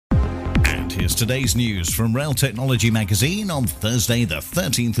Here's today's news from Rail Technology Magazine on Thursday, the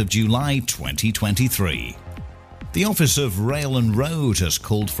 13th of July, 2023. The Office of Rail and Road has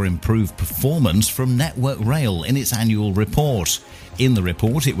called for improved performance from Network Rail in its annual report. In the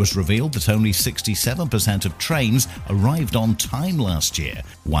report, it was revealed that only 67% of trains arrived on time last year,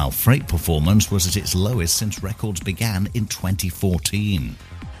 while freight performance was at its lowest since records began in 2014.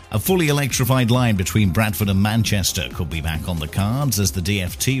 A fully electrified line between Bradford and Manchester could be back on the cards, as the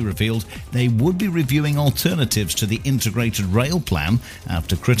DfT revealed they would be reviewing alternatives to the integrated rail plan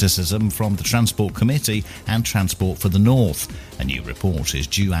after criticism from the Transport Committee and Transport for the North. A new report is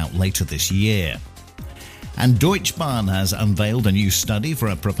due out later this year. And Deutsche Bahn has unveiled a new study for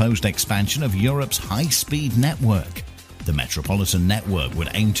a proposed expansion of Europe's high-speed network. The Metropolitan network would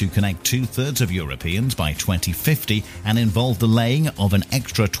aim to connect two-thirds of Europeans by 2050 and involve the laying of an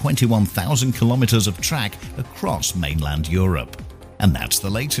extra 21,000 kilometres of track across mainland Europe. And that's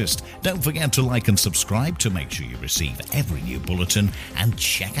the latest. Don't forget to like and subscribe to make sure you receive every new bulletin, and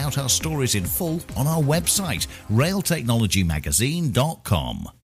check out our stories in full on our website, railtechnologymagazine.com.